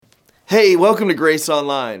Hey, welcome to Grace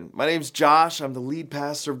Online. My name's Josh. I'm the lead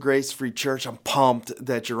pastor of Grace Free Church. I'm pumped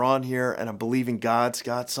that you're on here, and I'm believing God's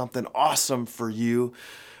got something awesome for you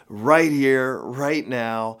right here, right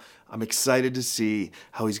now. I'm excited to see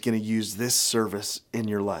how He's going to use this service in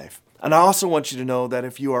your life. And I also want you to know that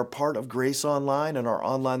if you are part of Grace Online and our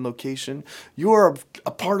online location, you are a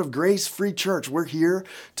part of Grace Free Church. We're here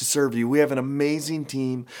to serve you. We have an amazing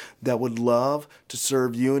team that would love to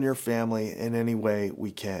serve you and your family in any way we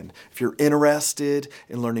can. If you're interested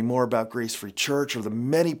in learning more about Grace Free Church or the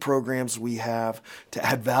many programs we have to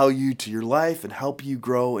add value to your life and help you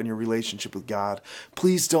grow in your relationship with God,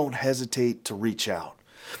 please don't hesitate to reach out.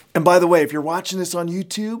 And by the way, if you're watching this on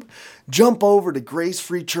YouTube, jump over to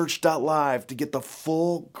gracefreechurch.live to get the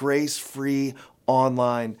full Grace Free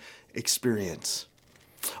online experience.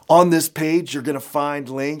 On this page, you're going to find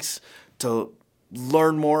links to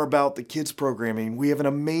learn more about the kids programming. We have an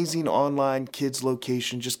amazing online kids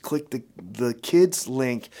location. Just click the kids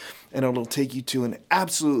link and it'll take you to an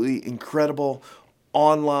absolutely incredible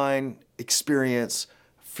online experience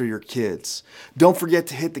for your kids. Don't forget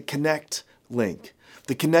to hit the connect link.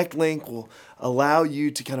 The Connect link will allow you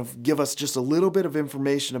to kind of give us just a little bit of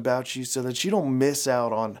information about you so that you don't miss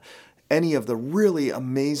out on any of the really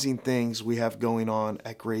amazing things we have going on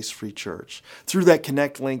at Grace Free Church. Through that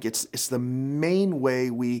Connect link, it's the main way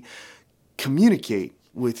we communicate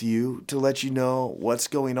with you to let you know what's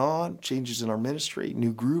going on, changes in our ministry,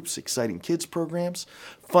 new groups, exciting kids programs,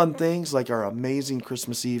 fun things like our amazing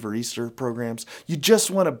Christmas Eve or Easter programs. You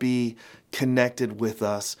just want to be connected with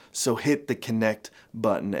us, so hit the connect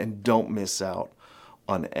button and don't miss out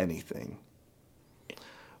on anything.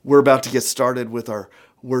 We're about to get started with our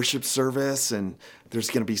worship service, and there's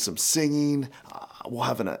going to be some singing. We'll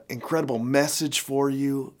have an incredible message for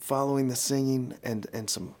you following the singing and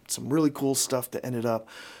some really cool stuff to end up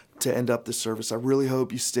the service. I really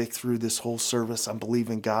hope you stick through this whole service. I'm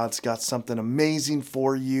believing God's got something amazing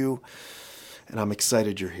for you, and I'm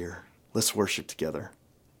excited you're here. Let's worship together.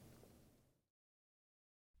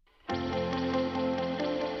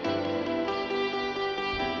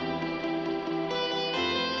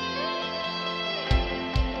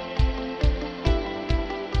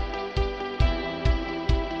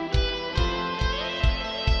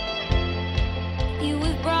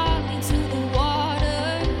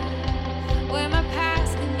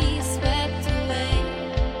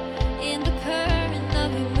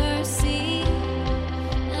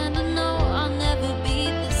 Never be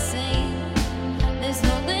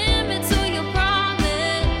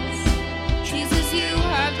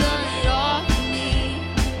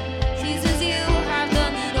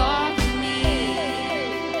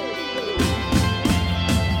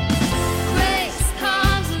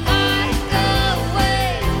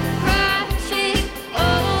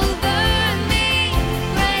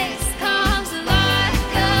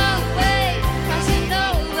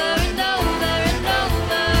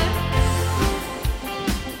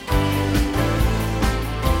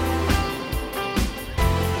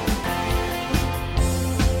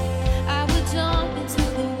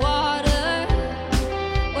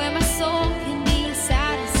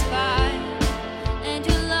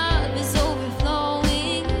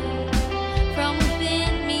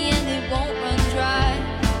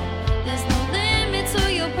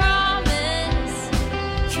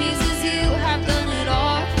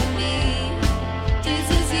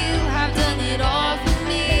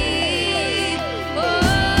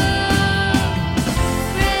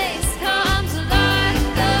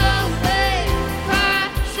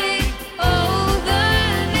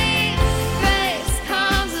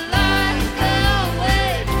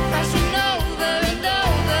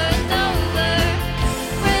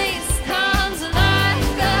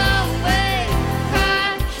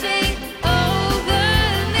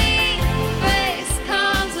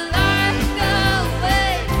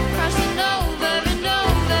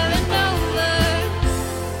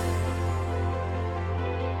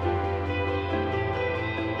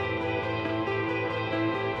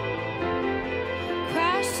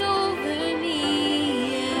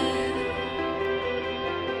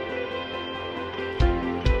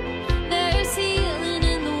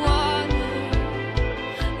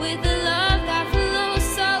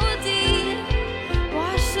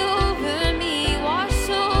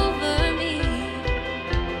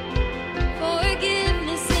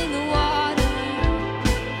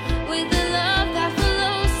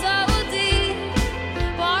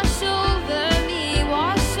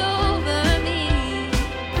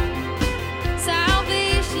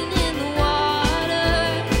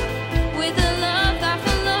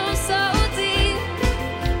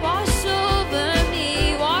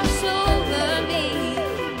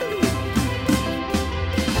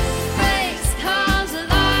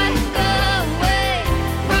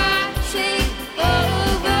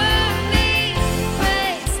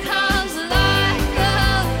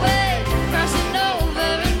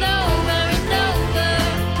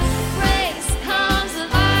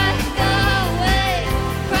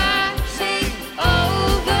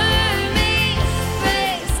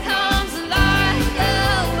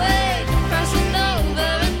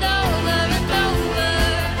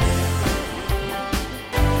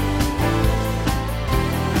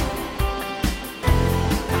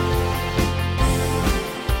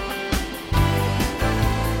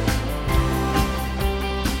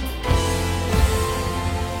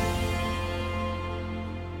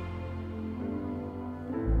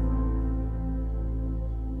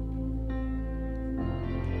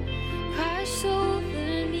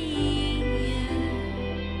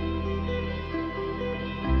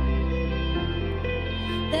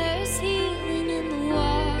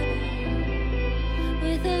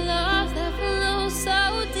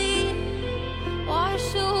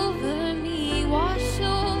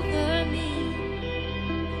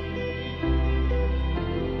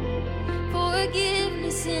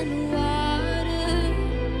in the water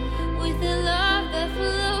with a love that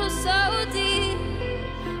flows so deep.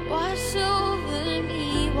 Wash over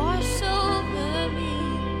me, wash over me.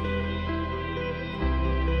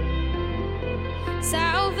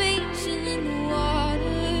 Salvation in the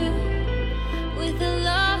water with a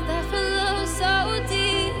love that flows so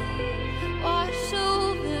deep. Wash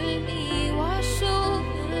over me, wash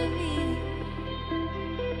over me.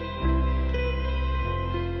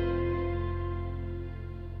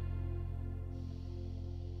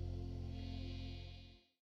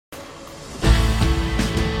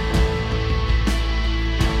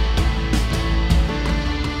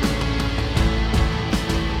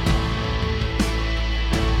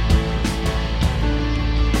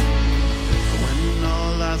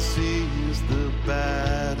 See is the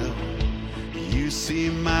battle, you see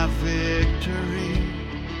my victory.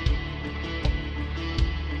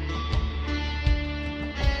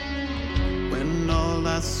 When all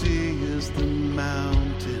I see is the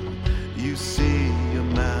mountain, you see a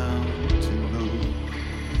mountain move.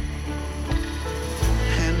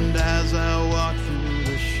 And as I walk through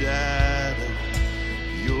the shadow,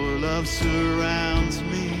 your love surrounds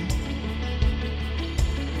me.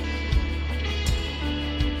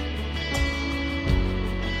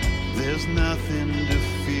 There's nothing to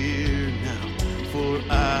fear now, for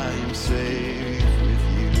I am safe with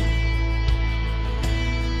you.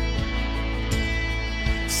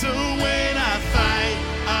 So when I fight,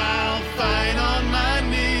 I'll fight on my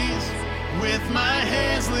knees, with my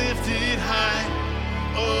hands lifted high.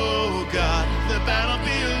 Oh God, the battle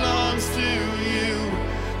belongs to you,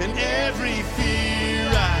 and every fear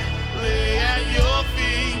I lay at your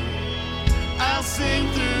feet. I'll sing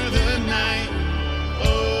through the night.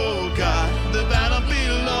 Oh God, the battle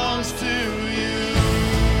belongs to you.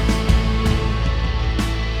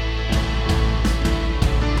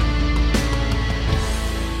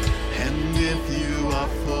 And if you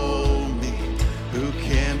are for me, who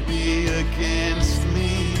can be against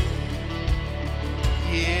me?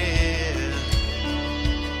 Yeah.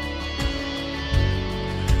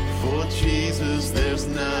 For Jesus, there's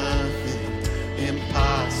nothing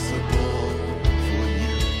impossible.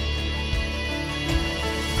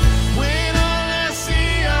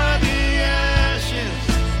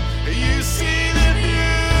 You see the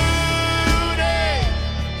beauty,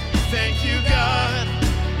 thank you God.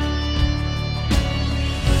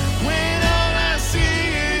 When all I see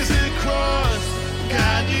is a cross,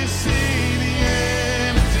 God, you see the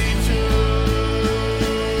empty tomb.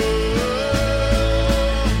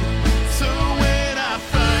 So when I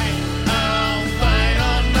fight, I'll fight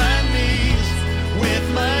on my knees, with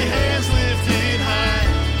my hands lifted high.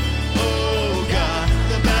 Oh God,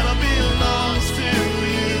 the battle belongs to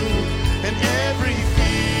you. And every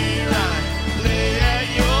fear I lay at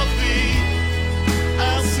your feet,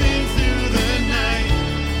 I'll sing through the night.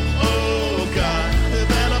 Oh God, the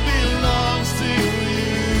battle belongs to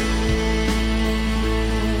you.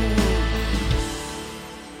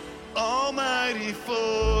 Almighty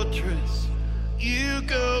fortress, you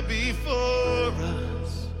go before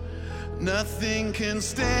us. Nothing can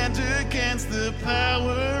stand against the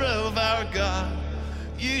power of our God.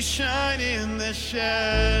 You shine in the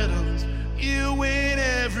shadows, you win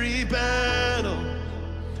every battle.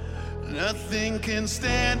 Nothing can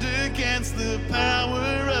stand against the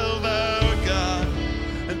power of our God.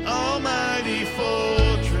 An almighty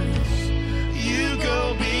fortress, you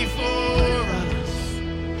go before us.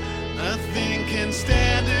 Nothing can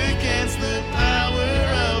stand against the power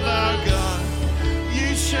of our God.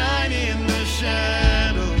 You shine in the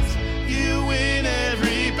shadows, you win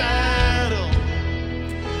every battle.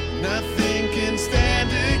 Nothing can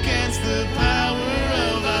stand against the power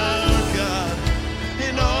of our God.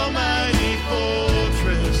 An almighty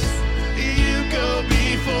fortress, you go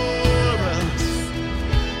before us.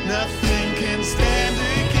 Nothing can stand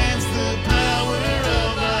against the power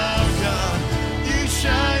of our God. You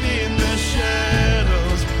shine in the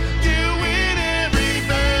shadows,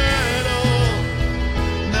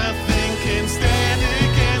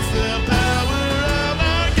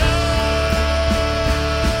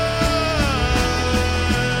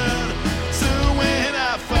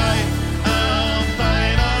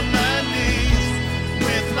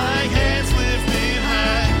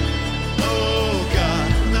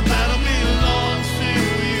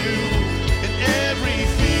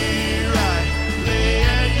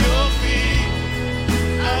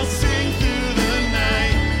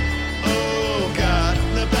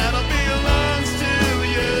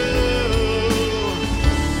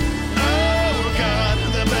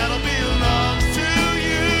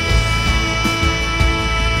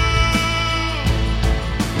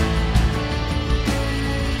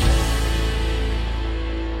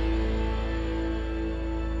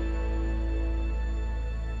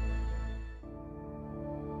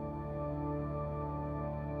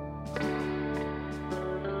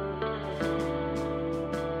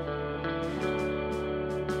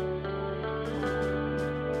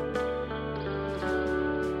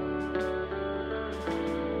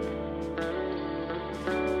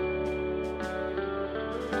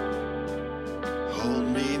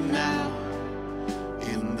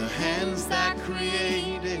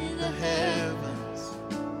 created the heavens.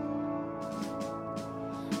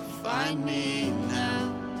 Find me now,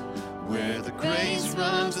 where the grace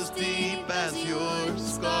runs as deep as your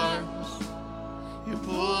scars. You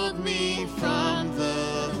pulled me from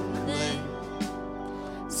the clay,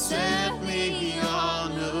 set me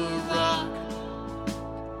on a rock,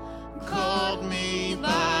 called me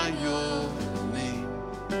by your name,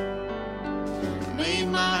 made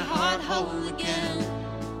my heart whole again.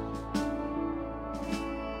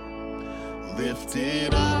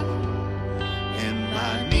 Lifted up, and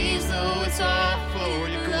my knees know it's all for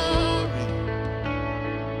your glory,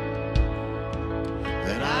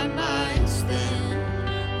 that I might stand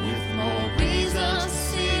with more reasons to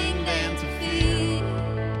sing than to fear.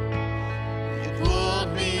 You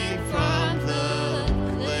pulled me from the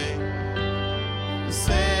clay,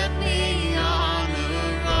 set me on a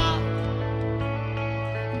rock,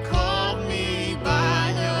 called me by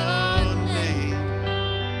your name,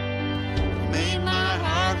 made my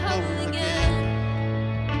heart whole again.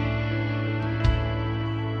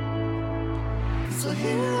 So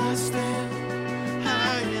here I stand,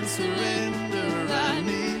 high in surrender. I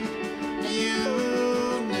need you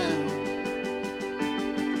now.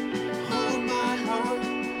 Hold my heart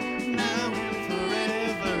now and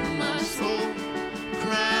forever. My soul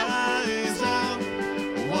cries out.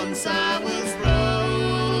 Once I was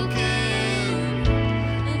broken,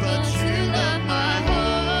 but you love my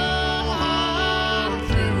whole heart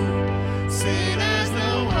through. Sin has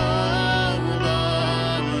no hold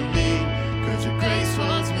on me, 'cause your grace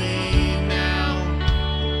wants me now.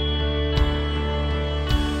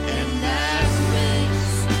 And that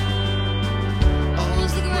grace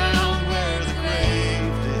owns the ground where the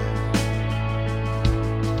grave did,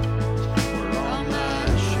 where all my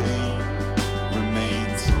shame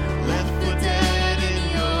remains, left for dead in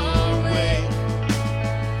your way.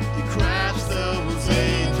 You crashed those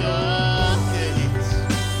angel gates,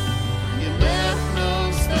 you left no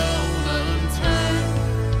stone unturned,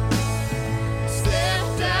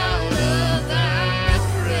 stepped out of that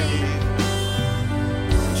grave,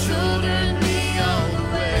 shouldered me all the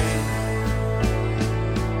way.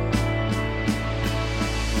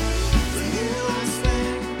 So here I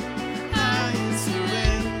stand, high in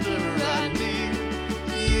surrender. I need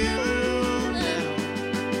you now.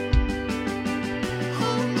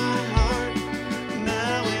 Hold my heart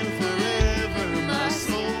now and forever. My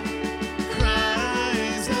soul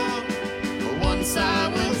cries out. Once I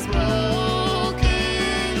was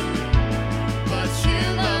broken, but you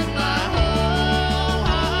love my whole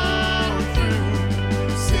heart through.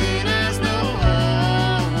 Sin has no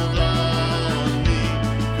hold on me,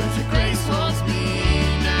 'cause your grace wants me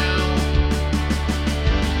now.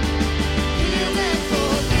 Healed and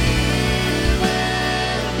forgiven.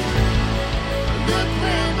 Look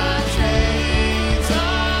where my chains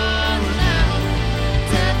are now.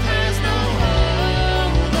 Death has no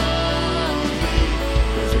hold on me,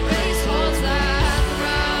 'cause your grace wants that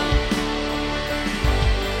around.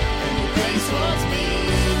 And your grace wants me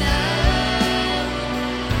now.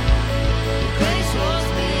 Your grace wants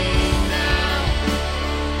me now.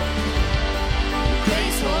 Your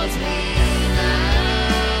grace wants me now.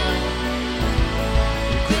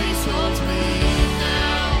 Your grace wants me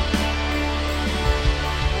now.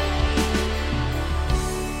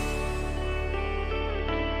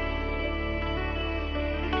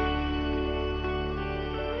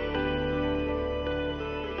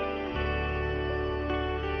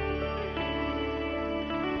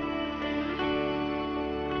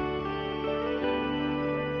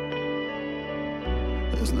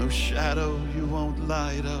 There's no shadow you won't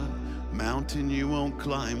light up, mountain you won't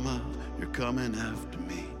climb up. You're coming after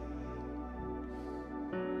me.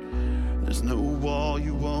 There's no wall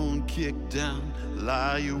you won't kick down,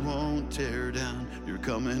 lie you won't tear down. You're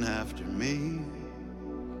coming after me.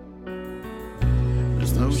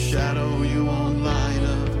 There's no shadow you won't light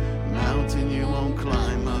up, mountain you won't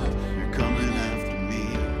climb up. You're coming after me.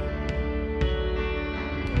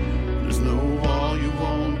 There's no wall you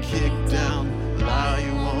won't kick down, lie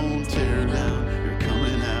you won't tear down. You're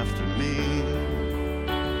coming after me.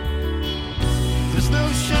 There's no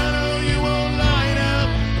shadow you won't light up,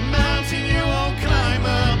 mountain you won't climb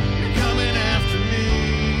up. You're coming after me.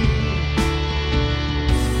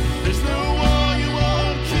 There's no wall you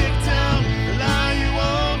won't kick down, lie you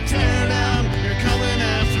won't tear down. You're coming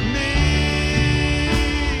after me.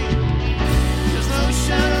 There's no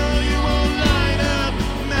shadow you won't light up,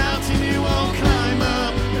 mountain you won't climb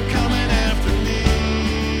up. You're coming after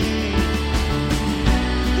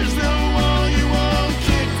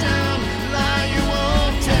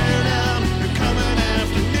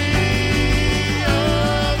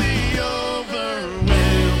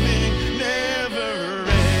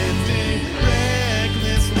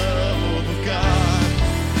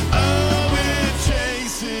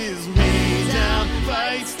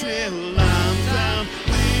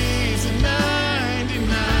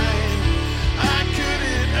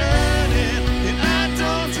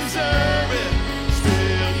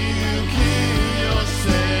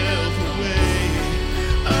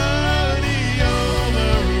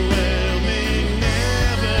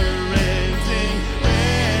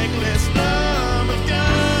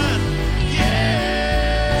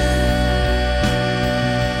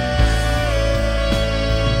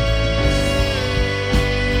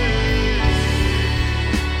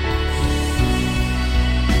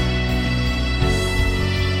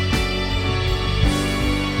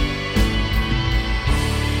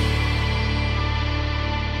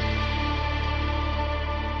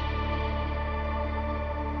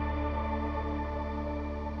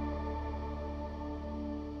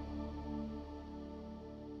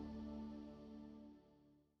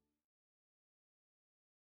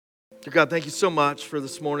Dear God, thank you so much for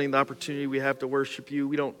this morning, the opportunity we have to worship you.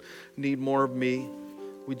 We don't need more of me.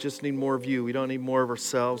 We just need more of you. We don't need more of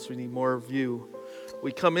ourselves. We need more of you.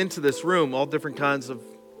 We come into this room, all different kinds of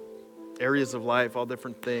areas of life, all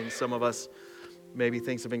different things. Some of us, maybe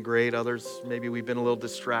things have been great. Others, maybe we've been a little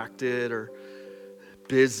distracted or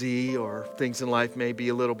busy, or things in life may be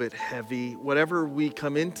a little bit heavy. Whatever we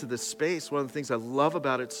come into this space, one of the things I love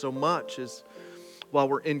about it so much is while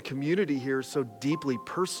we're in community here, so deeply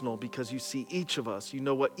personal, because you see each of us. You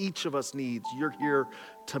know what each of us needs. You're here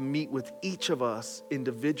to meet with each of us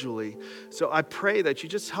individually. So I pray that you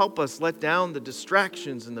just help us let down the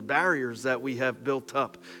distractions and the barriers that we have built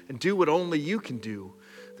up and do what only you can do.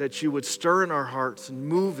 That you would stir in our hearts and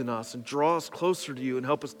move in us and draw us closer to you and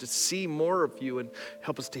help us to see more of you and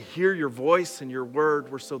help us to hear your voice and your word.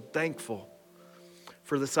 We're so thankful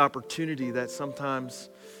for this opportunity that sometimes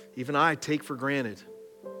even I take for granted,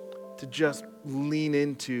 to just lean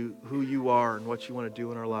into who you are and what you want to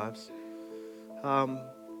do in our lives.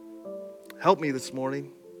 Help me this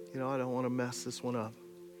morning. I don't want to mess this one up.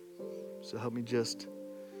 So help me just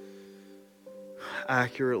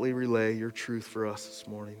accurately relay your truth for us this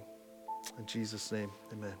morning. In Jesus' name,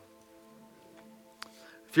 amen.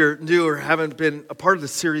 If you're new or haven't been a part of the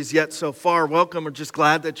series yet so far, welcome. We're just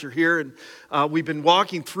glad that you're here. And we've been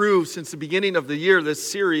walking through since the beginning of the year this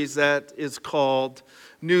series that is called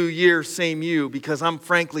New Year, Same You, because I'm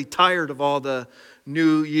frankly tired of all the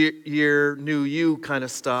new year, new you kind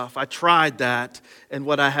of stuff. I tried that, and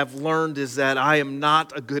what I have learned is that I am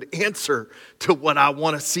not a good answer to what I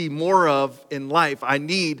want to see more of in life. I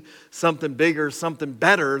need something bigger, something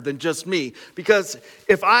better than just me. Because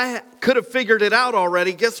if I could have figured it out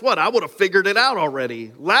already, guess what? I would have figured it out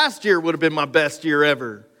already. Last year would have been my best year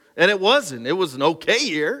ever. And it wasn't. It was an okay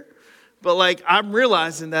year. But I'm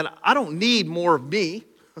realizing that I don't need more of me.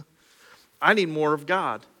 I need more of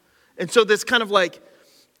God. And so this kind of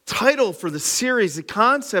title for the series, the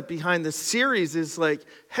concept behind the series is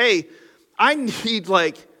hey, I need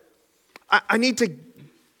to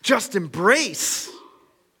just embrace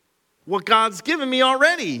what God's given me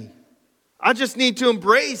already. I just need to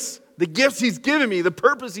embrace the gifts he's given me, the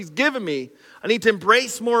purpose he's given me. I need to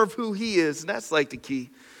embrace more of who he is. And that's the key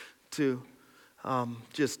to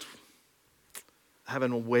just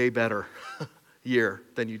having a way better year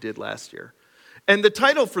than you did last year. And the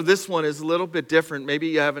title for this one is a little bit different. Maybe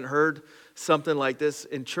you haven't heard something like this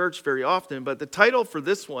in church very often, but the title for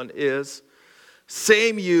this one is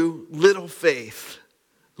Same You, Little Faith.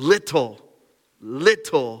 Little,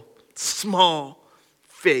 small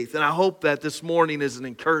faith. And I hope that this morning is an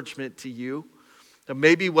encouragement to you. That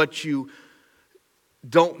maybe what you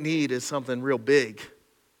don't need is something real big.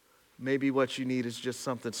 Maybe what you need is just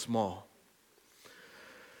something small.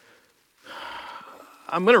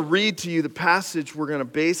 I'm going to read to you the passage we're going to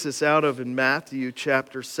base this out of in Matthew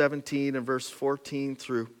chapter 17 and verse 14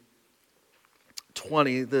 through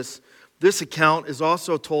 20. This account is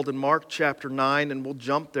also told in Mark chapter 9, and we'll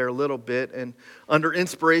jump there a little bit. And under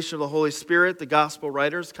inspiration of the Holy Spirit, the gospel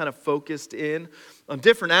writers kind of focused in on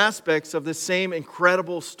different aspects of this same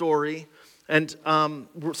incredible story. And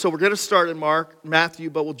so we're going to start in Matthew,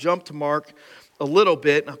 but we'll jump to Mark a little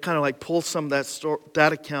bit. And I'll kind of pull some of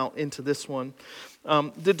that account into this one.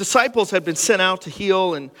 The disciples had been sent out to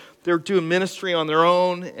heal, and they were doing ministry on their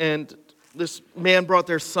own, and this man brought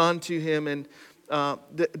their son to him, and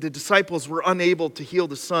the disciples were unable to heal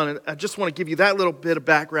the son. And I just want to give you that little bit of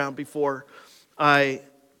background before I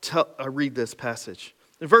read this passage.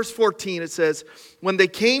 In verse 14 it says, when they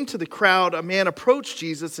came to the crowd, a man approached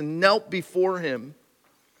Jesus and knelt before him.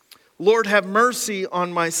 Lord, have mercy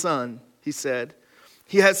on my son, he said.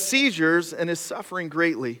 He has seizures and is suffering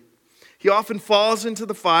greatly. He often falls into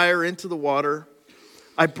the fire, into the water.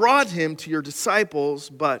 I brought him to your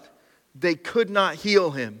disciples, but they could not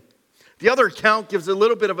heal him. The other account gives a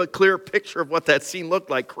little bit of a clear picture of what that scene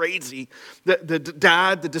looked like. Crazy. The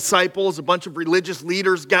dad, the disciples, a bunch of religious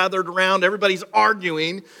leaders gathered around. Everybody's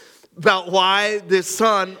arguing about why this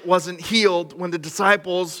son wasn't healed when the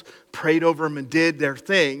disciples prayed over him and did their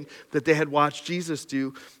thing that they had watched Jesus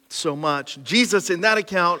do so much. Jesus, in that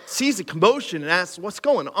account, sees a commotion and asks, what's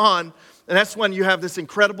going on? And that's when you have this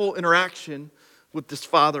incredible interaction with this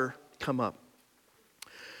father come up.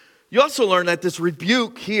 You also learn that this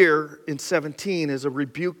rebuke here in 17 is a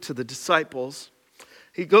rebuke to the disciples.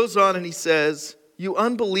 He goes on and he says, you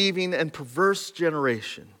unbelieving and perverse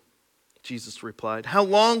generation, Jesus replied, how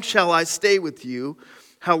long shall I stay with you?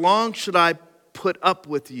 How long should I put up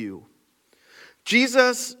with you?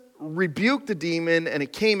 Jesus rebuked the demon, and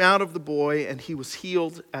it came out of the boy, and he was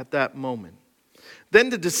healed at that moment.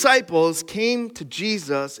 Then the disciples came to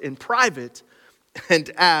Jesus in private and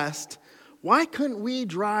asked, "Why couldn't we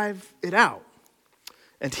drive it out?"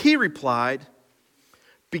 And he replied,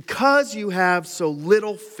 "Because you have so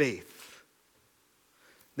little faith."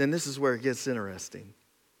 Then this is where it gets interesting.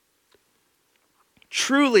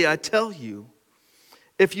 "Truly, I tell you,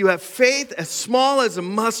 if you have faith as small as a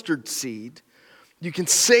mustard seed, you can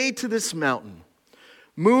say to this mountain,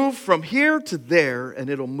 'Move from here to there,' and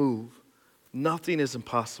it'll move. Nothing is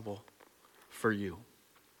impossible for you."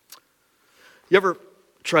 You ever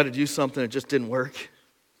try to do something that just didn't work?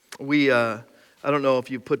 I don't know if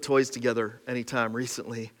you put toys together anytime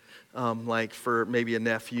recently, like for maybe a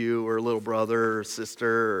nephew or a little brother or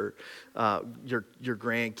sister or your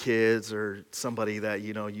grandkids or somebody that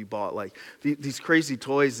you bought. Like these crazy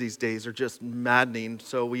toys these days are just maddening.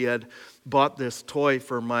 So we had bought this toy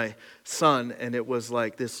for my son, and it was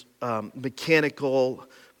like this mechanical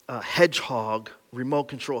hedgehog, remote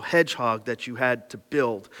control hedgehog that you had to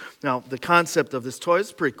build. Now, the concept of this toy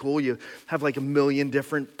is pretty cool. You have like 1,000,000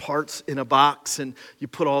 different parts in a box, and you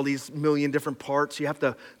put all these 1,000,000 different parts. You have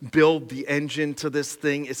to build the engine to this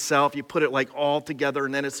thing itself. You put it like all together,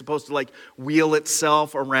 and then it's supposed to like wheel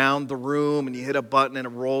itself around the room, and you hit a button and it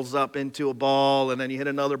rolls up into a ball, and then you hit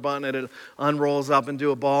another button and it unrolls up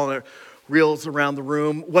into a ball, and it reels around the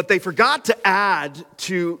room. What they forgot to add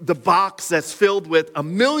to the box that's filled with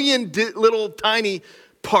 1,000,000 little tiny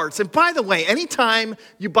parts. And by the way, anytime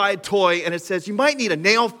you buy a toy and it says you might need a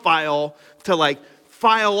nail file to like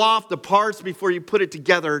file off the parts before you put it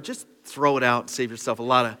together, just throw it out and save yourself a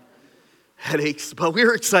lot of headaches. But we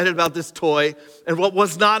were excited about this toy, and what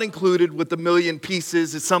was not included with the 1,000,000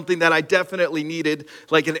 pieces is something that I definitely needed,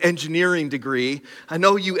 like an engineering degree. I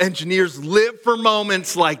know you engineers live for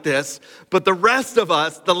moments like this, but the rest of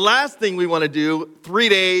us, the last thing we want to do 3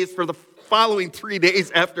 days for the following 3 days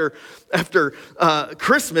after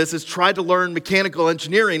Christmas is try to learn mechanical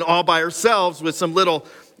engineering all by ourselves with some little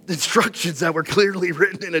instructions that were clearly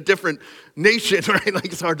written in a different nation, right? Like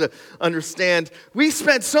it's hard to understand. We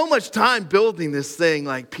spent so much time building this thing,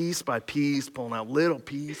 like piece by piece, pulling out little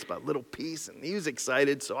piece by little piece. And he was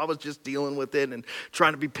excited, so I was just dealing with it and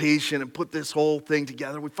trying to be patient and put this whole thing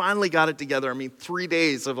together. We finally got it together. I mean, 3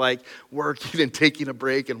 days of like working and taking a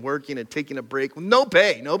break and working and taking a break with no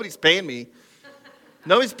pay. Nobody's paying me.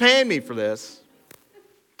 Nobody's paying me for this.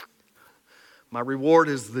 My reward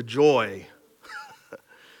is the joy.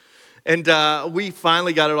 And we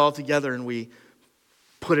finally got it all together, and we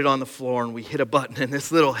put it on the floor, and we hit a button, and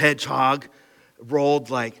this little hedgehog rolled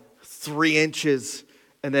like 3 inches,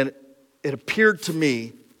 and then it appeared to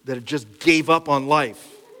me that it just gave up on life.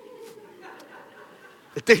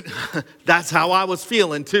 That's how I was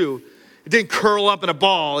feeling, too. It didn't curl up in a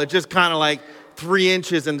ball. It just kind of like 3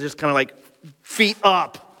 inches and just kind of like feet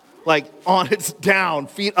up. Like on its down,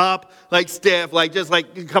 feet up, like stiff, like just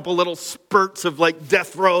like a couple little spurts of like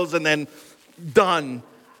death throes and then done.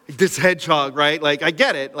 This hedgehog, right? Like I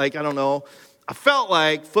get it. Like, I don't know. I felt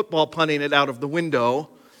like football punting it out of the window.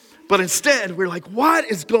 But instead, we're like, why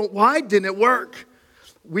didn't it work?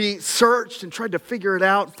 We searched and tried to figure it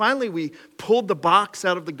out. Finally, we pulled the box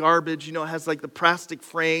out of the garbage. You know, it has like the plastic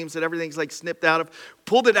frames and everything's like snipped out of.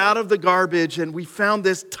 Pulled it out of the garbage, and we found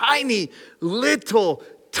this tiny little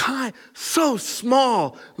so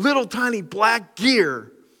small, little tiny black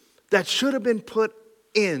gear that should have been put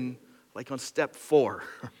in like on step 4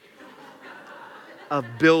 of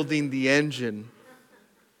building the engine.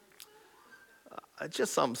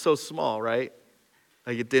 Just something so small, right?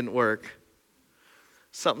 Like it didn't work.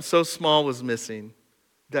 Something so small was missing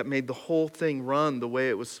that made the whole thing run the way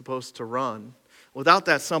it was supposed to run. Without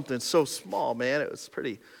that something so small, man, it was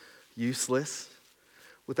pretty useless.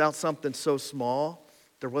 Without something so small,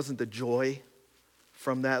 there wasn't the joy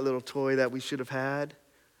from that little toy that we should have had.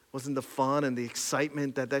 Wasn't the fun and the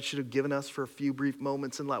excitement that should have given us for a few brief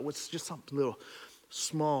moments in life. What's just something little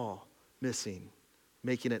small missing,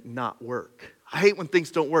 making it not work. I hate when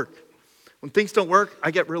things don't work. When things don't work, I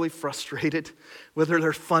get really frustrated, whether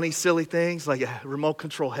they're funny, silly things like a remote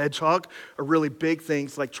control hedgehog or really big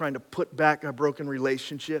things like trying to put back a broken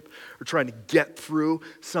relationship or trying to get through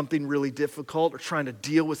something really difficult or trying to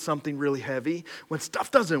deal with something really heavy. When stuff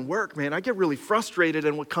doesn't work, man, I get really frustrated,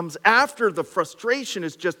 and what comes after the frustration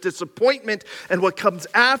is just disappointment, and what comes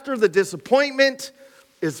after the disappointment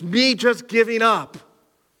is me just giving up.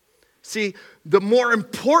 See, the more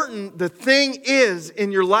important the thing is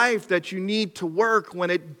in your life that you need to work, when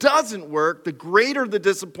it doesn't work, the greater the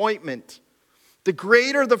disappointment, the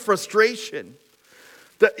greater the frustration,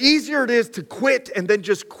 the easier it is to quit and then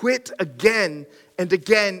just quit again and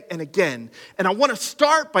again and again. And I want to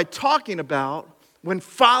start by talking about when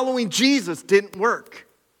following Jesus didn't work.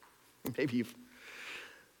 Maybe you've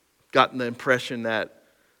gotten the impression that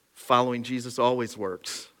following Jesus always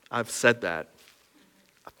works. I've said that.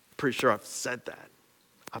 I'm pretty sure I've said that.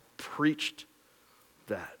 I've preached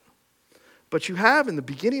that. But you have in the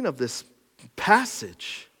beginning of this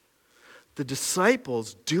passage the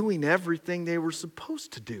disciples doing everything they were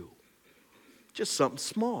supposed to do. Just something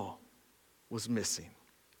small was missing.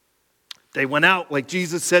 They went out like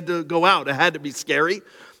Jesus said to go out. It had to be scary.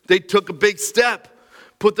 They took a big step,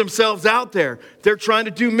 put themselves out there. They're trying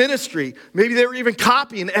to do ministry. Maybe they were even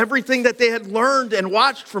copying everything that they had learned and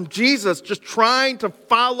watched from Jesus, just trying to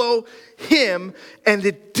follow him, and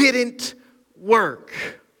it didn't work.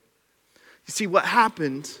 You see, what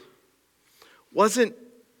happened wasn't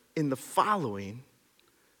in the following,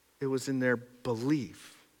 it was in their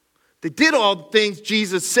belief. They did all the things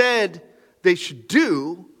Jesus said they should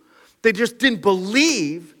do. They just didn't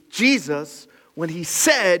believe Jesus when he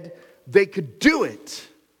said they could do it.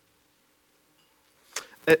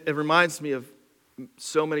 It reminds me of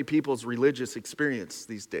so many people's religious experience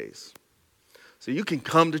these days. So you can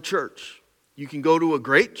come to church. You can go to a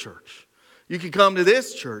great church. You can come to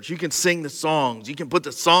this church. You can sing the songs. You can put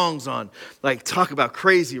the songs on. Like, talk about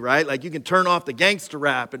crazy, right? Like, you can turn off the gangster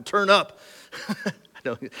rap and turn up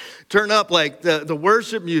like the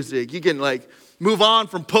worship music. You can like move on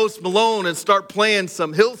from Post Malone and start playing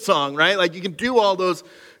some Hillsong, right? Like, you can do all those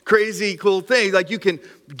crazy cool things. Like, you can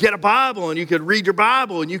get a Bible and you could read your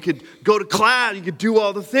Bible and you could go to class. You could do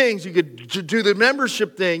all the things. You could do the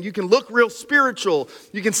membership thing. You can look real spiritual.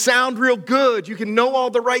 You can sound real good. You can know all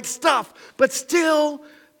the right stuff, but still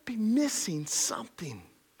be missing something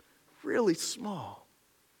really small.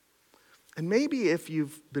 And maybe if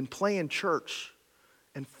you've been playing church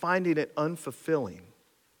and finding it unfulfilling,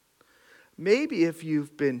 maybe if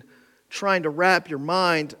you've been trying to wrap your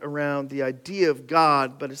mind around the idea of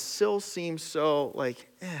God, but it still seems so like,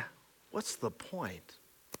 what's the point?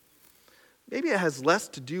 Maybe it has less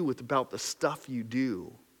to do with about the stuff you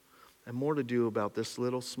do and more to do about this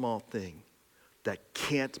little small thing that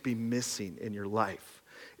can't be missing in your life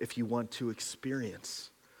if you want to experience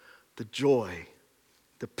the joy,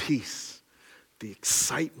 the peace, the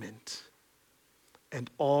excitement, and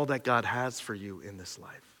all that God has for you in this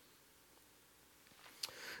life.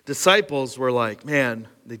 Disciples were like, man,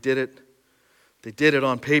 they did it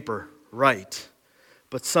on paper, right,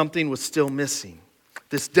 but something was still missing.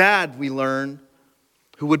 This dad, we learn,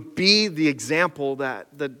 who would be the example that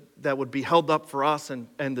would be held up for us and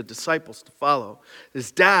the disciples to follow.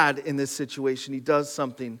 This dad, in this situation, he does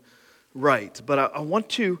something right. But I want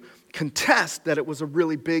to contest that it was a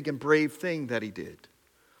really big and brave thing that he did.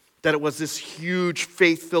 That it was this huge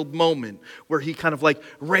faith-filled moment where he kind of like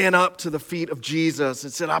ran up to the feet of Jesus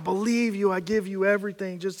and said, I believe you, I give you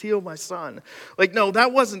everything, just heal my son. Like, no,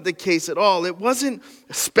 that wasn't the case at all. It wasn't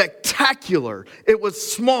spectacular. It was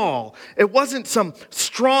small. It wasn't some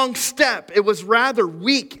strong step. It was rather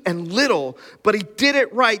weak and little, but he did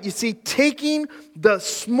it right. You see, taking the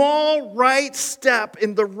small right step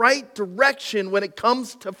in the right direction when it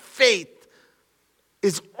comes to faith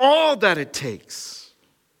is all that it takes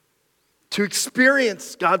to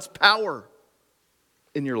experience God's power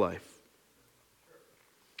in your life.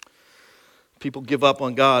 People give up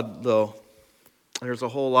on God, though. There's a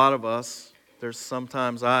whole lot of us. There's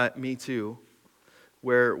sometimes me too,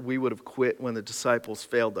 where we would have quit when the disciples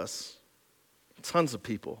failed us. Tons of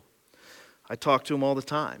people. I talk to them all the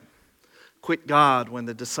time. Quit God when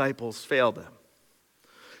the disciples fail them.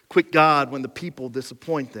 Quit God when the people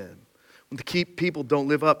disappoint them. When the people don't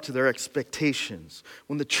live up to their expectations,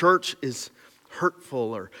 when the church is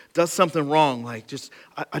hurtful or does something wrong, like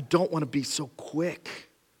I don't want to be so quick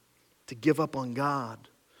to give up on God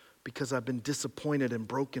because I've been disappointed and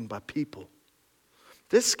broken by people.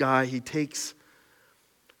 This guy, he takes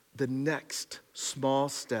the next small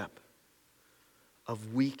step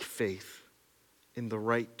of weak faith in the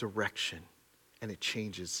right direction, and it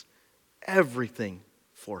changes everything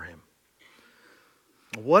for him.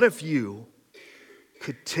 What if you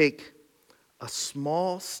could take a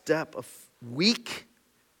small step of weak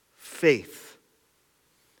faith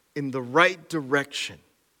in the right direction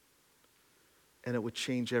and it would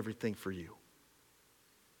change everything for you?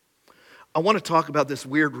 I want to talk about this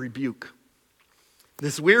weird rebuke.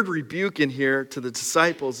 This weird rebuke in here to the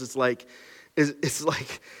disciples is like,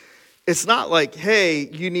 it's not like, hey,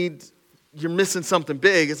 you're missing something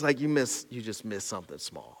big. It's like you just missed something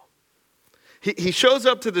small. He shows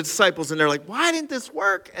up to the disciples and they're like, why didn't this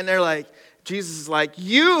work? And they're like, Jesus is like,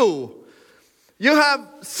 you have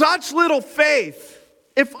such little faith.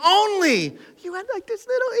 If only you had like this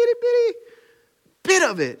little itty bitty bit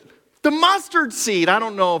of it. The mustard seed, I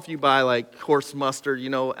don't know if you buy like horse mustard,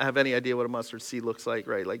 have any idea what a mustard seed looks like,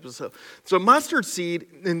 right? So mustard seed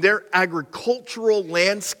in their agricultural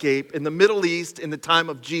landscape in the Middle East in the time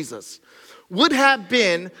of Jesus would have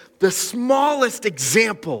been the smallest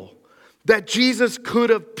example that Jesus could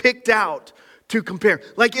have picked out to compare.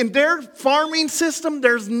 Like in their farming system,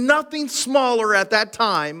 there's nothing smaller at that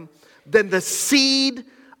time than the seed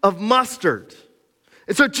of mustard.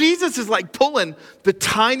 And so Jesus is like pulling the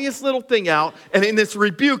tiniest little thing out, and in this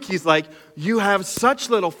rebuke, he's like, you have such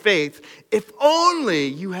little faith, if only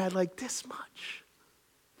you had like this much.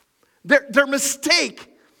 Their mistake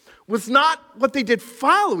was not what they did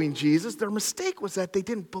following Jesus. Their mistake was that they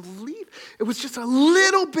didn't believe. It was just a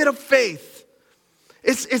little bit of faith.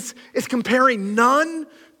 It's comparing none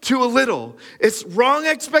to a little. It's wrong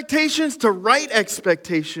expectations to right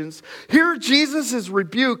expectations. Here, Jesus'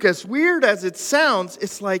 rebuke, as weird as it sounds,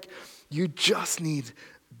 it's like you just need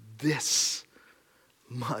this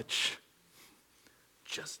much.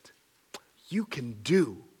 You can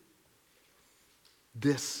do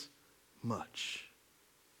this much.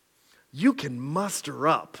 You can muster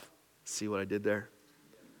up. See what I did there?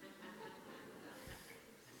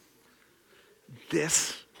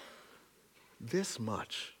 This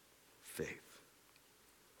much faith.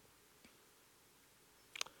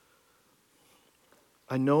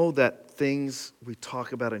 I know that things we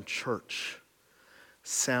talk about in church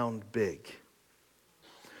sound big.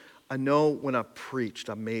 I know when I preached,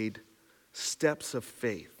 I made steps of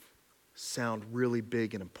faith sound really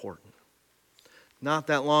big and important. Not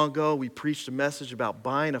that long ago, we preached a message about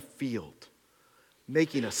buying a field,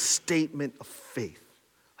 making a statement of faith.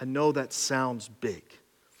 I know that sounds big.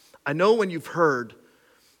 I know when you've heard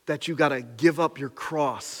that you got to give up your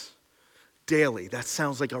cross daily. That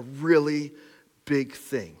sounds like a really big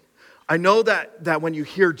thing. I know that when you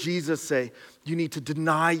hear Jesus say you need to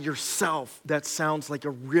deny yourself, that sounds like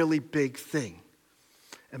a really big thing.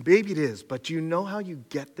 And maybe it is, but do you know how you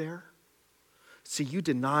get there? See, you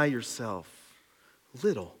deny yourself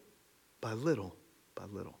little by little by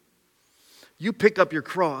little. You pick up your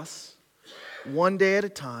cross one day at a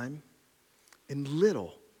time in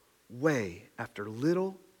little way after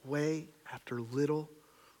little way after little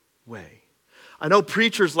way. I know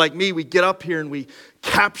preachers like me, we get up here and we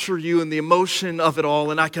capture you in the emotion of it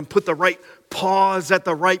all, and I can put the right pause at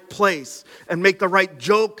the right place and make the right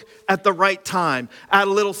joke at the right time, add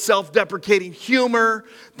a little self-deprecating humor,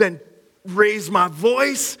 then raise my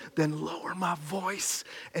voice, then lower my voice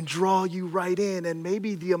and draw you right in. And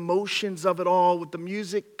maybe the emotions of it all with the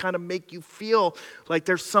music kind of make you feel like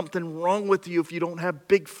there's something wrong with you if you don't have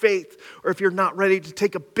big faith, or if you're not ready to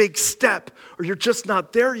take a big step, or you're just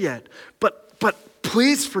not there yet. But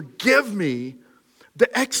please forgive me.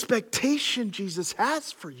 The expectation Jesus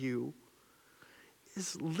has for you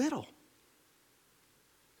is little.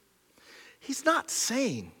 He's not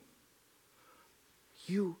saying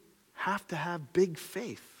you have to have big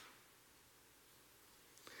faith.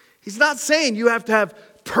 He's not saying you have to have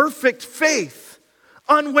perfect faith,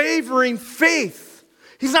 unwavering faith.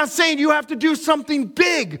 He's not saying you have to do something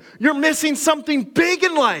big. You're missing something big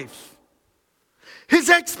in life. His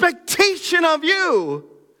expectation of you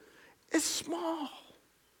is small.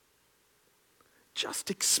 Just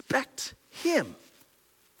expect him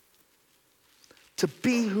to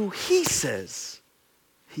be who he says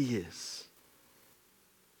he is.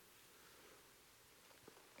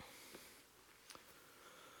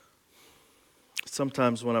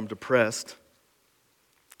 Sometimes when I'm depressed,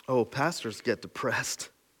 pastors get depressed.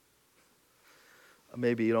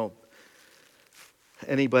 Maybe you don't.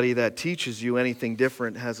 Anybody that teaches you anything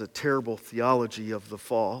different has a terrible theology of the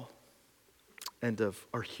fall and of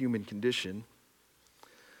our human condition.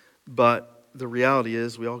 But the reality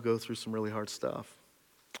is we all go through some really hard stuff.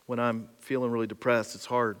 When I'm feeling really depressed, it's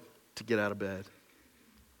hard to get out of bed.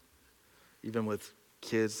 Even with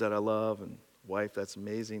kids that I love and a wife that's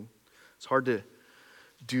amazing, it's hard to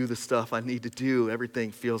do the stuff I need to do.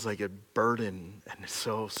 Everything feels like a burden and it's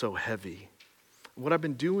so heavy. What I've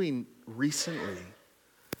been doing recently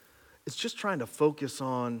is just trying to focus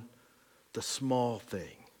on the small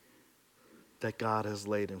thing that God has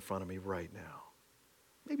laid in front of me right now.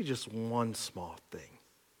 Maybe just one small thing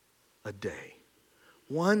a day.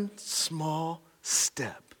 One small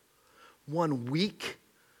step. One weak,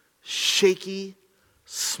 shaky,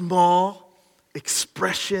 small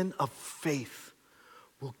expression of faith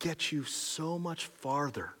will get you so much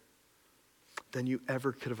farther than you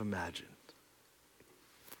ever could have imagined.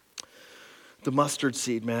 The mustard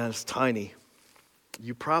seed, man, is tiny.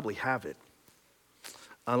 You probably have it.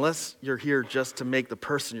 Unless you're here just to make the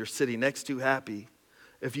person you're sitting next to happy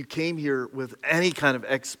if you came here with any kind of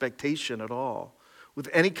expectation at all, with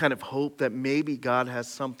any kind of hope that maybe God has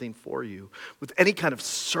something for you, with any kind of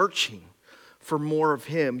searching for more of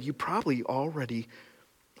Him, you probably already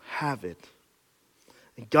have it.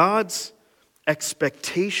 And God's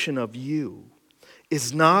expectation of you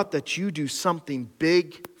is not that you do something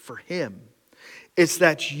big for Him. It's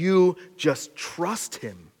that you just trust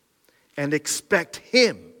Him and expect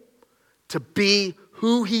Him to be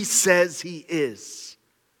who He says He is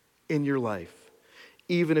in your life,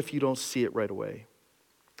 even if you don't see it right away.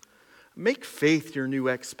 Make faith your new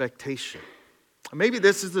expectation. Maybe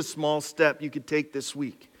this is a small step you could take this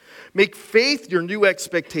week. Make faith your new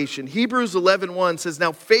expectation. Hebrews 11:1 says,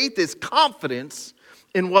 now faith is confidence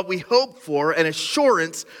in what we hope for and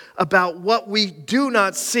assurance about what we do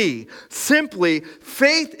not see. Simply,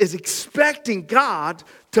 faith is expecting God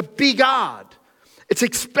to be God. It's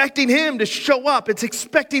expecting Him to show up. It's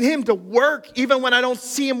expecting Him to work even when I don't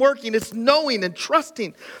see Him working. It's knowing and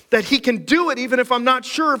trusting that He can do it even if I'm not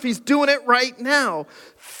sure if He's doing it right now.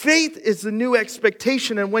 Faith is the new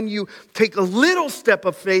expectation. And when you take a little step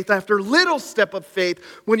of faith after little step of faith,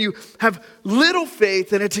 when you have little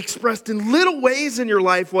faith and it's expressed in little ways in your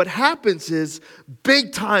life, what happens is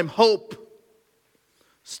big time hope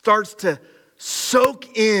starts to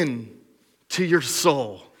soak in to your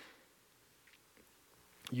soul.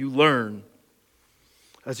 You learn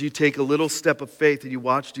as you take a little step of faith and you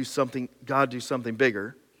watch God do something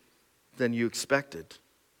bigger than you expected.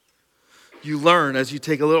 You learn as you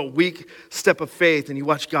take a little weak step of faith and you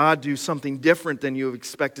watch God do something different than you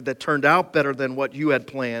expected that turned out better than what you had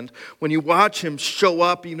planned. When you watch Him show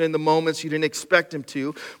up even in the moments you didn't expect Him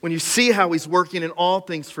to. When you see how He's working in all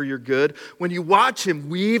things for your good. When you watch Him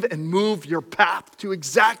weave and move your path to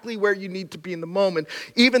exactly where you need to be in the moment.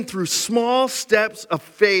 Even through small steps of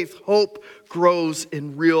faith, hope grows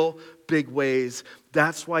in real big ways.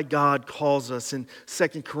 That's why God calls us in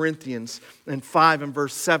 2 Corinthians 5 and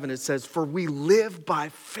verse 7, it says, for we live by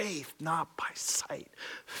faith, not by sight.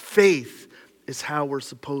 Faith is how we're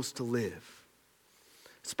supposed to live.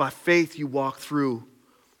 It's by faith you walk through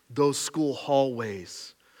those school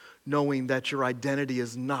hallways, knowing that your identity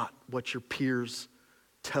is not what your peers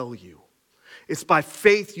tell you. It's by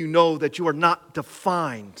faith you know that you are not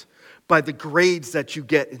defined by the grades that you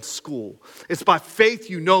get in school. It's by faith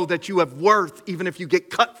you know that you have worth even if you get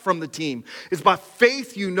cut from the team. It's by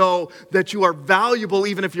faith you know that you are valuable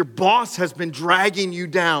even if your boss has been dragging you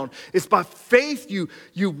down. It's by faith you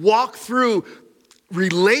walk through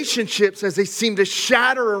relationships as they seem to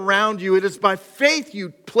shatter around you. It is by faith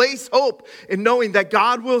you place hope in knowing that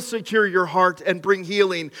God will secure your heart and bring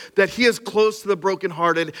healing, that He is close to the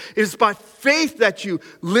brokenhearted. It is by faith that you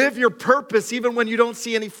live your purpose even when you don't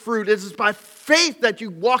see any fruit. It is by faith that you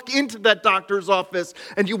walk into that doctor's office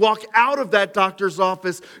and you walk out of that doctor's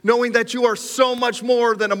office knowing that you are so much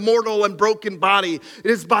more than a mortal and broken body. It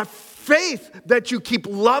is by faith that you keep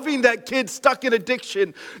loving that kid stuck in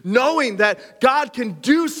addiction, knowing that God can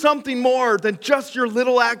do something more than just your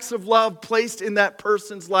little acts of love placed in that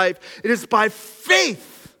person's life. It is by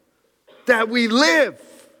faith that we live,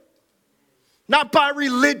 not by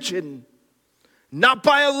religion, not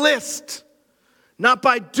by a list, not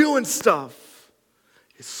by doing stuff.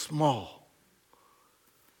 It's small.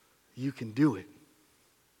 You can do it.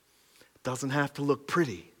 It doesn't have to look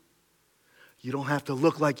pretty. You don't have to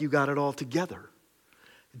look like you got it all together.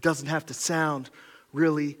 It doesn't have to sound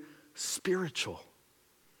really spiritual.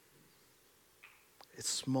 It's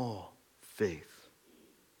small faith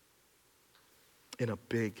in a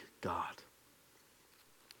big God.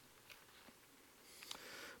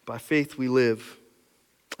 By faith we live,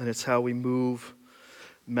 and it's how we move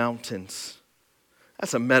mountains.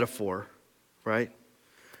 That's a metaphor, right?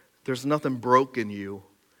 There's nothing broke in you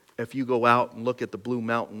if you go out and look at the blue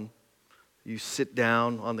mountain. You sit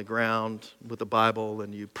down on the ground with the Bible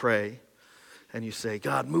and you pray and you say,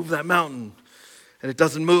 God, move that mountain. And it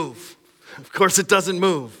doesn't move. Of course it doesn't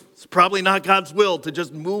move. It's probably not God's will to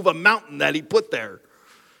just move a mountain that He put there,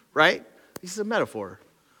 right? This is a metaphor.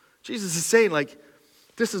 Jesus is saying,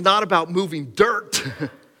 this is not about moving dirt.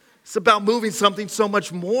 It's about moving something so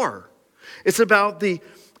much more. It's about the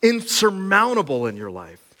insurmountable in your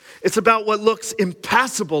life. It's about what looks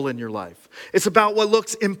impassable in your life. It's about what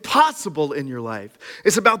looks impossible in your life.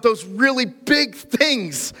 It's about those really big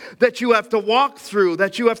things that you have to walk through,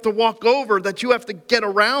 that you have to walk over, that you have to get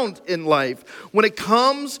around in life. When it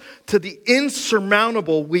comes to the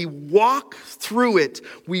insurmountable, we walk through it.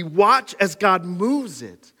 We watch as God moves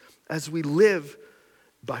it, as we live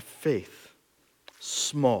by faith.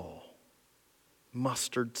 Small,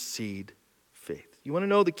 mustard seed faith. You want to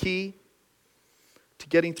know the key to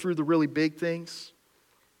getting through the really big things?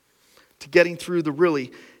 to getting through the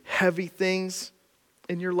really heavy things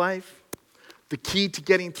in your life, the key to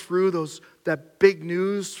getting through that big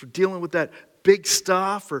news, for dealing with that big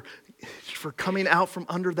stuff, or for coming out from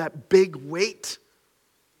under that big weight,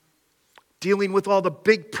 dealing with all the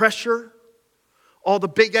big pressure, all the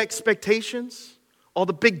big expectations, all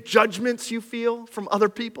the big judgments you feel from other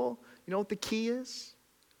people. You know what the key is?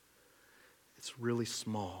 It's really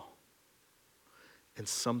small and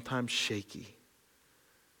sometimes shaky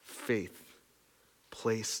faith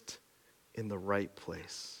placed in the right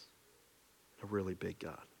place. A really big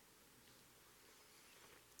God.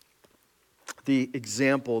 The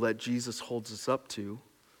example that Jesus holds us up to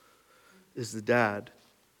is the dad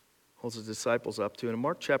holds the disciples up to. And in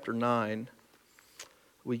Mark chapter 9,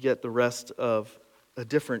 we get the rest of a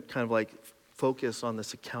different kind of like focus on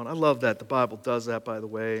this account. I love that the Bible does that, by the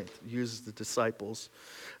way. It uses the disciples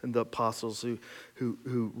and the apostles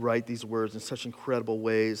who write these words in such incredible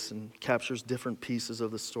ways and captures different pieces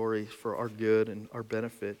of the story for our good and our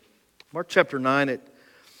benefit. Mark chapter 9,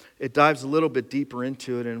 it dives a little bit deeper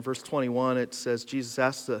into it. And in verse 21, it says, Jesus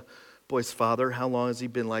asked the boy's father, how long has he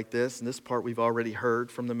been like this? And this part we've already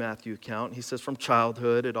heard from the Matthew account. He says from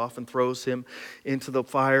childhood, it often throws him into the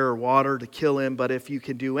fire or water to kill him. But if you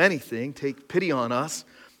can do anything, take pity on us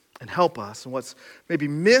and help us. And what's maybe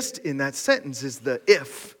missed in that sentence is the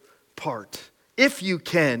if part. If you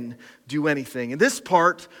can do anything. And this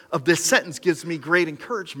part of this sentence gives me great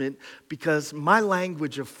encouragement because my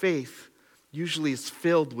language of faith usually is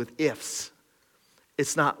filled with ifs.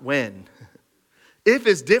 It's not when. If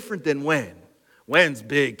is different than when. When's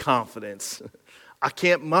big confidence. I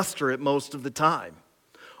can't muster it most of the time.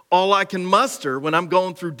 All I can muster when I'm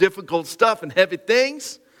going through difficult stuff and heavy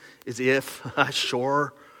things is if. I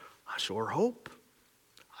sure hope.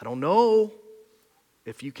 I don't know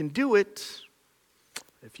if you can do it,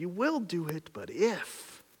 if you will do it, but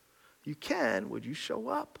if you can, would you show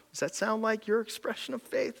up? Does that sound like your expression of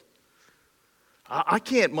faith? I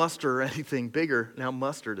can't muster anything bigger. Now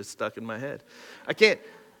mustard is stuck in my head. I can't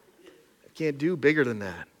do bigger than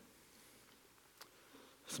that.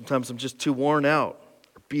 Sometimes I'm just too worn out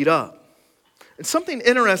or beat up. And something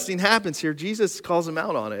interesting happens here. Jesus calls him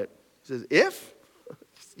out on it. He says, if?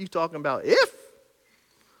 You talking about if?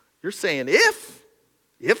 You're saying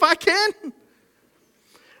if I can?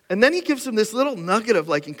 And then he gives him this little nugget of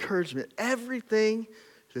like encouragement. Everything,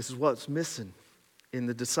 this is what's missing in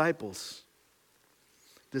the disciples.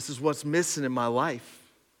 This is what's missing in my life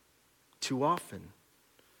too often.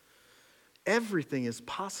 Everything is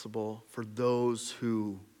possible for those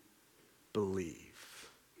who believe.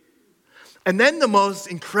 And then the most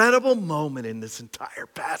incredible moment in this entire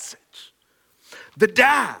passage. The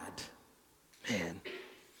dad, man,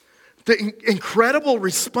 the incredible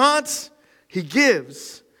response he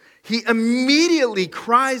gives, he immediately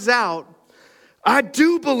cries out, I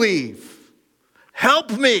do believe.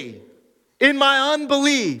 Help me in my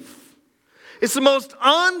unbelief. It's the most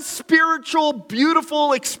unspiritual,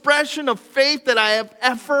 beautiful expression of faith that I have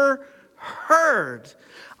ever heard.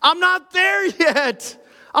 I'm not there yet.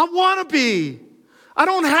 I want to be. I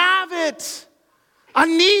don't have it. I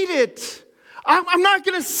need it. I'm not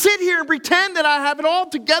going to sit here and pretend that I have it all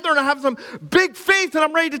together and I have some big faith and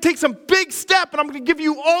I'm ready to take some big step and I'm going to give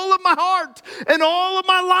you all of my heart and all of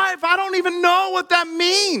my life. I don't even know what that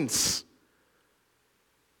means.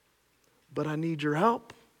 But I need your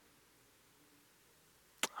help.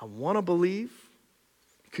 I want to believe.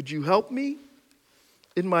 Could you help me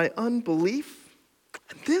in my unbelief?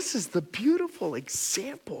 And this is the beautiful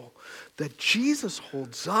example that Jesus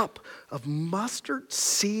holds up of mustard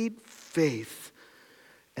seed faith.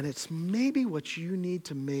 And it's maybe what you need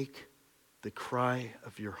to make the cry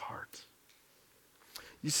of your heart.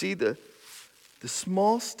 You see, the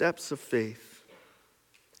small steps of faith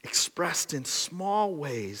expressed in small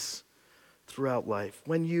ways throughout life.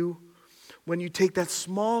 When you take that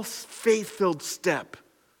small faith-filled step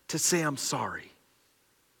to say, I'm sorry.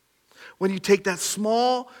 When you take that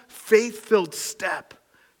small faith-filled step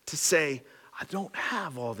to say, I don't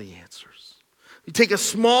have all the answers. You take a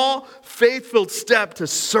small faith-filled step to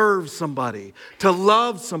serve somebody, to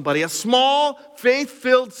love somebody. A small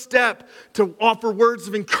faith-filled step to offer words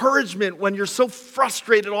of encouragement when you're so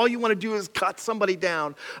frustrated, all you want to do is cut somebody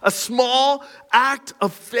down. A small act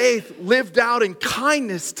of faith lived out in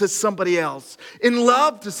kindness to somebody else, in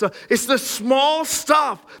love to someone. It's the small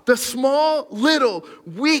stuff, the small, little,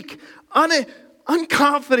 weak,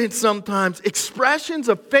 unconfident sometimes expressions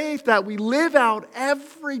of faith that we live out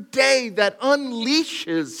every day that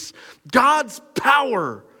unleashes God's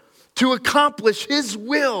power to accomplish His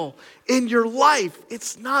will in your life.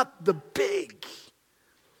 It's not the big,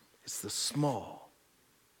 it's the small.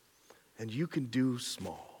 and you can do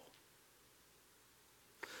small.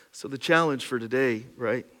 So the challenge for today,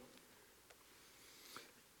 right?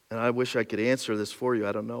 And I wish I could answer this for you.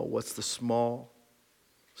 I don't know. What's the small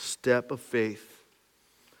step of faith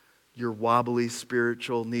your wobbly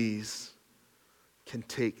spiritual knees can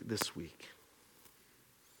take this week?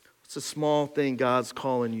 What's a small thing God's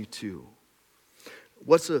calling you to?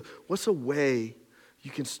 What's a way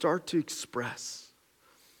you can start to express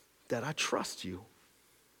that I trust you?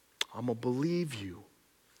 I'm going to believe you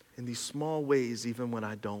in these small ways even when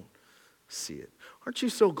I don't see it. Aren't you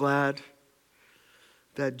so glad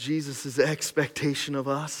that Jesus' expectation of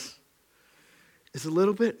us is a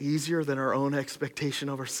little bit easier than our own expectation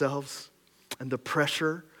of ourselves and the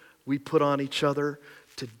pressure we put on each other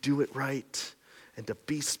to do it right and to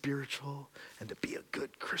be spiritual and to be a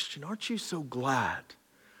good Christian? Aren't you so glad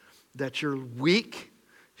that your weak,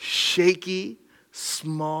 shaky,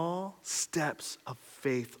 small steps of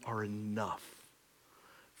faith are enough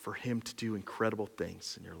for Him to do incredible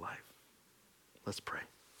things in your life? Let's pray.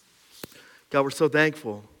 God, we're so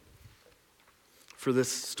thankful for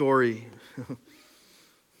this story.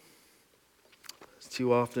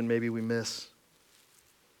 Too often maybe we miss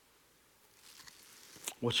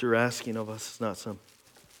what you're asking of us. It's not some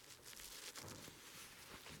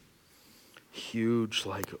huge,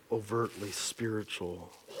 like overtly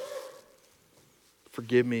spiritual.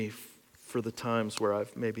 Forgive me for the times where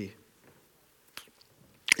I've maybe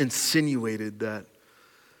insinuated that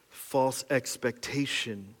false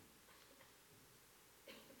expectation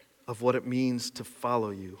of what it means to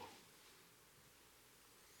follow you.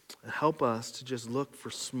 And help us to just look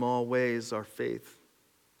for small ways our faith,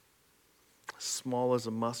 as small as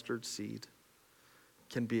a mustard seed,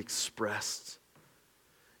 can be expressed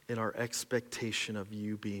in our expectation of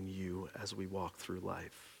you being you as we walk through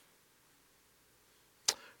life.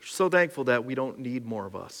 We're so thankful that we don't need more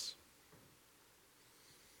of us.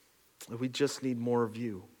 That we just need more of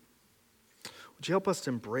you. Would you help us to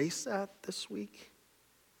embrace that this week?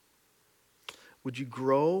 Would you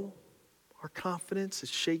grow our confidence?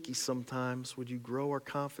 It's shaky sometimes. Would you grow our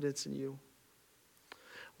confidence in you?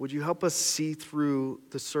 Would you help us see through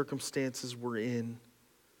the circumstances we're in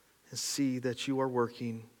and see that you are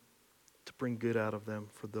working to bring good out of them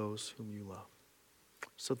for those whom you love?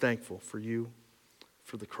 So thankful for you,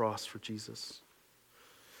 for the cross, for Jesus.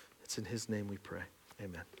 It's in His name we pray.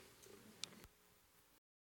 Amen.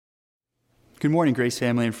 Good morning, Grace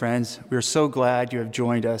family and friends. We are so glad you have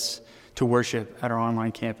joined us to worship at our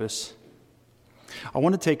online campus. I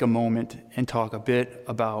want to take a moment and talk a bit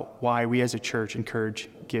about why we as a church encourage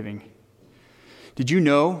giving. Did you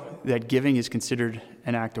know that giving is considered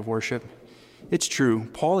an act of worship? It's true.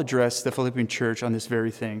 Paul addressed the Philippian church on this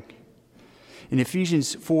very thing. In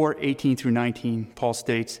Ephesians 4:18 through 19, Paul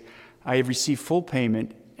states, I have received full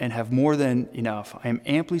payment and have more than enough. I am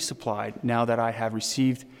amply supplied now that I have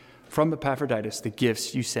received from Epaphroditus the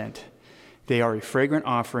gifts you sent. They are a fragrant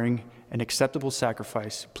offering, an acceptable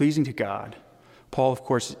sacrifice, pleasing to God. Paul, of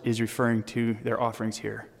course, is referring to their offerings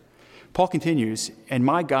here. Paul continues, and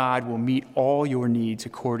my God will meet all your needs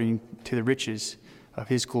according to the riches of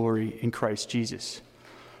His glory in Christ Jesus.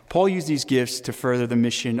 Paul used these gifts to further the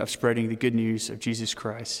mission of spreading the good news of Jesus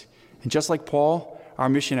Christ. And just like Paul, our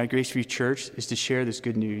mission at Grace Free Church is to share this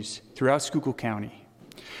good news throughout Schuylkill County.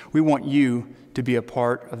 We want you to be a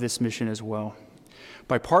part of this mission as well.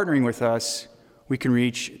 By partnering with us, we can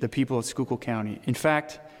reach the people of Schuylkill County. In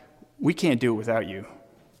fact, we can't do it without you.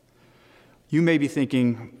 You may be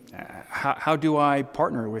thinking, how do I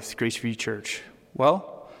partner with Grace Free Church?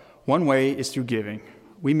 Well, one way is through giving.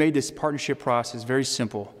 We made this partnership process very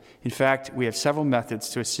simple. In fact, we have several methods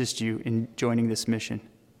to assist you in joining this mission.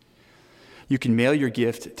 You can mail your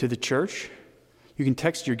gift to the church. You can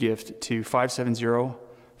text your gift to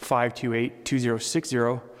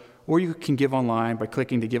 570-528-2060, or you can give online by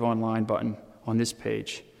clicking the Give Online button on this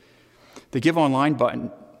page. The Give Online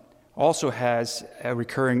button also has a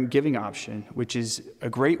recurring giving option, which is a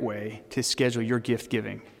great way to schedule your gift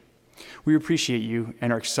giving. We appreciate you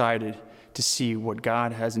and are excited to see what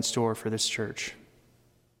God has in store for this church.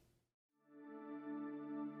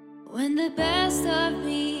 When the best of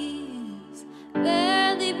me is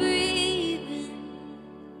barely breathing,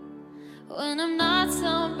 when I'm not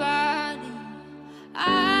somebody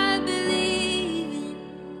I believe in,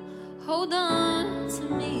 hold on to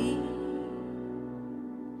me.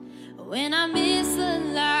 When I miss the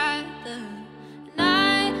light the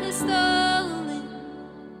night has stolen,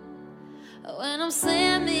 when I'm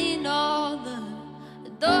slamming all the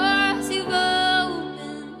doors you've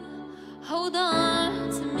opened, hold on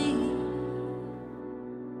to me.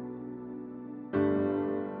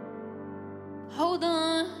 Hold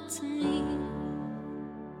on to me.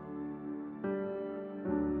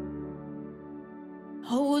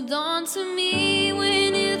 Hold on to me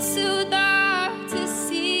when it's too dark to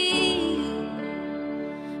see.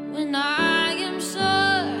 When I am sure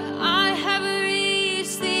I have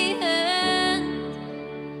reached the end.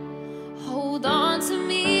 Hold on to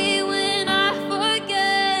me when I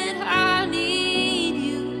forget I need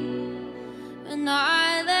you. When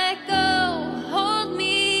I let go, hold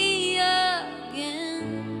me again.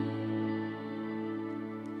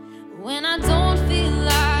 When I don't feel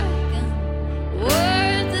like I'm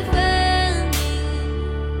worth defending.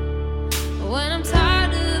 When I'm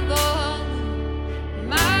tired of all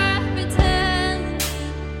my pretending.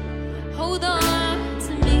 Hold on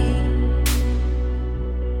to me.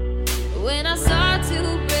 When I start to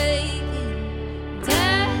break in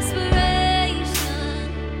desperation,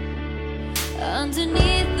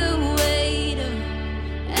 underneath the weight of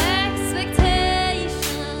expectation,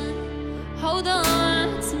 hold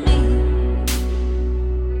on to me.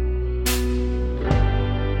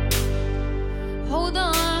 Hold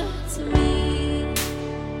on to me.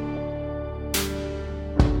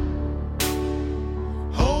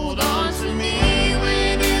 Hold on to me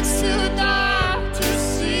when it's too dark to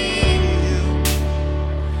see you.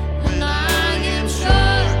 When I am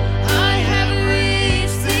sure I have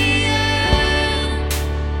reached the end.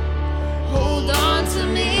 Hold on to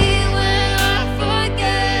me when I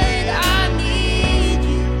forget I need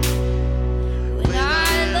you. When I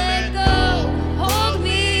let go, hold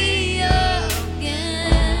me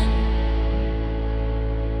again.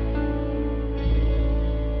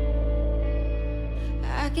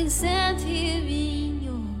 I can stand here in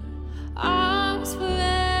your arms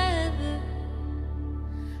forever.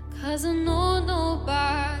 'Cause I know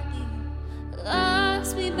nobody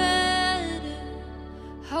loves me better.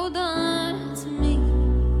 Hold on to me.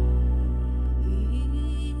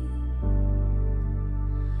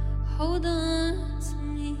 Hold on to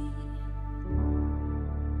me.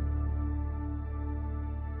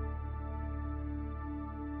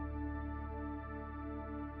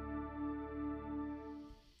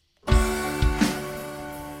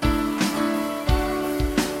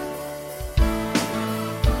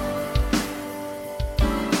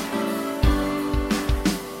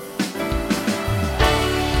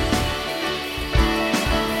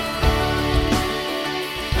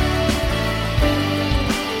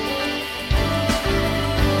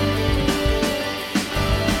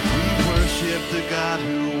 We worship the God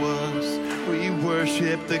who was. We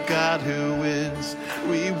worship the God who is.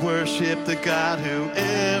 We worship the God who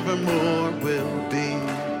evermore will be.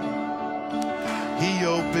 He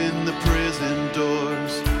opened the prison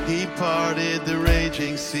doors. He parted the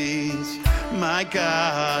raging seas. My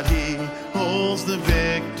God, He holds the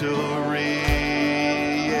victory.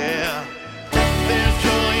 Yeah. There's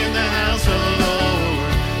joy in the house of the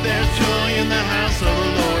Lord. There's joy in the house of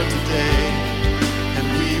the Lord today. And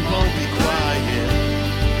we won't be quiet.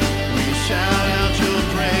 We shout out your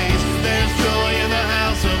praise. There's joy in the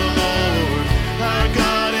house of the Lord. Our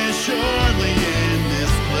God is surely in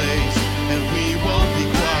this place. And we won't be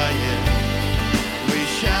quiet. We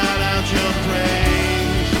shout out your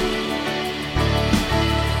praise.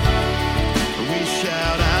 We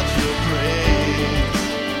shout out your praise.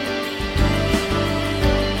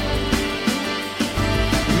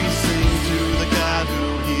 We sing to the God who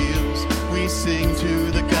heals. We sing to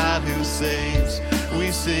the God who saves. We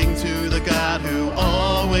sing to the God who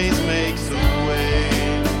always makes a way.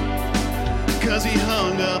 'Cause He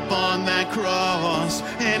hung up on that cross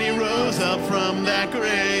and He rose up from that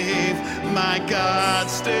grave. My God,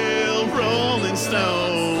 still rolling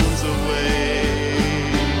stones away.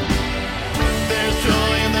 There's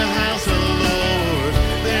joy in the house of the Lord.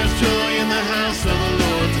 There's joy in the house of the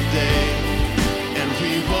Lord today. And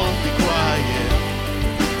we won't be quiet.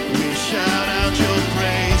 We shout out your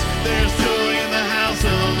praise. There's joy in the house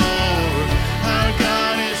of the Lord. Our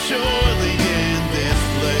God is surely in this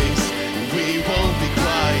place. And we won't be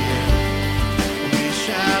quiet. We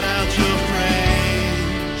shout out your praise.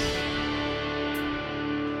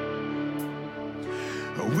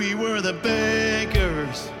 We were the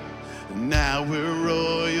beggars. Now we're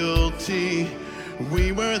royalty.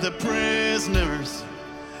 We were the prisoners.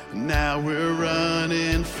 Now we're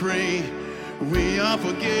running free. We are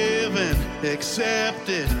forgiven,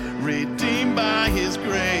 accepted, redeemed by His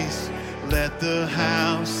grace. Let the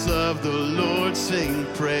house of the Lord sing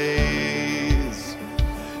praise.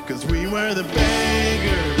 'Cause we were the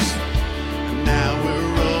beggars. Now we're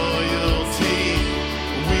royalty.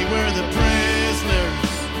 We were the prisoners.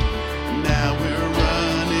 Now we're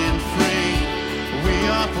running free. We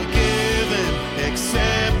are forgiven,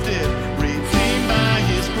 accepted, redeemed by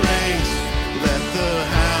His grace. Let the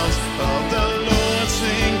house of the Lord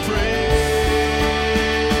sing praise.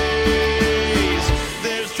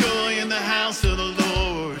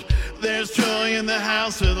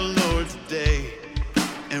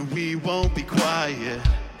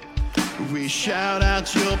 We shout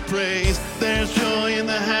out your praise. There's joy in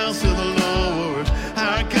the house of the Lord.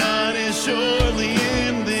 Our God is surely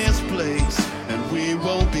in this place, and we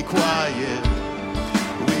won't be quiet.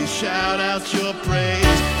 We shout out your praise.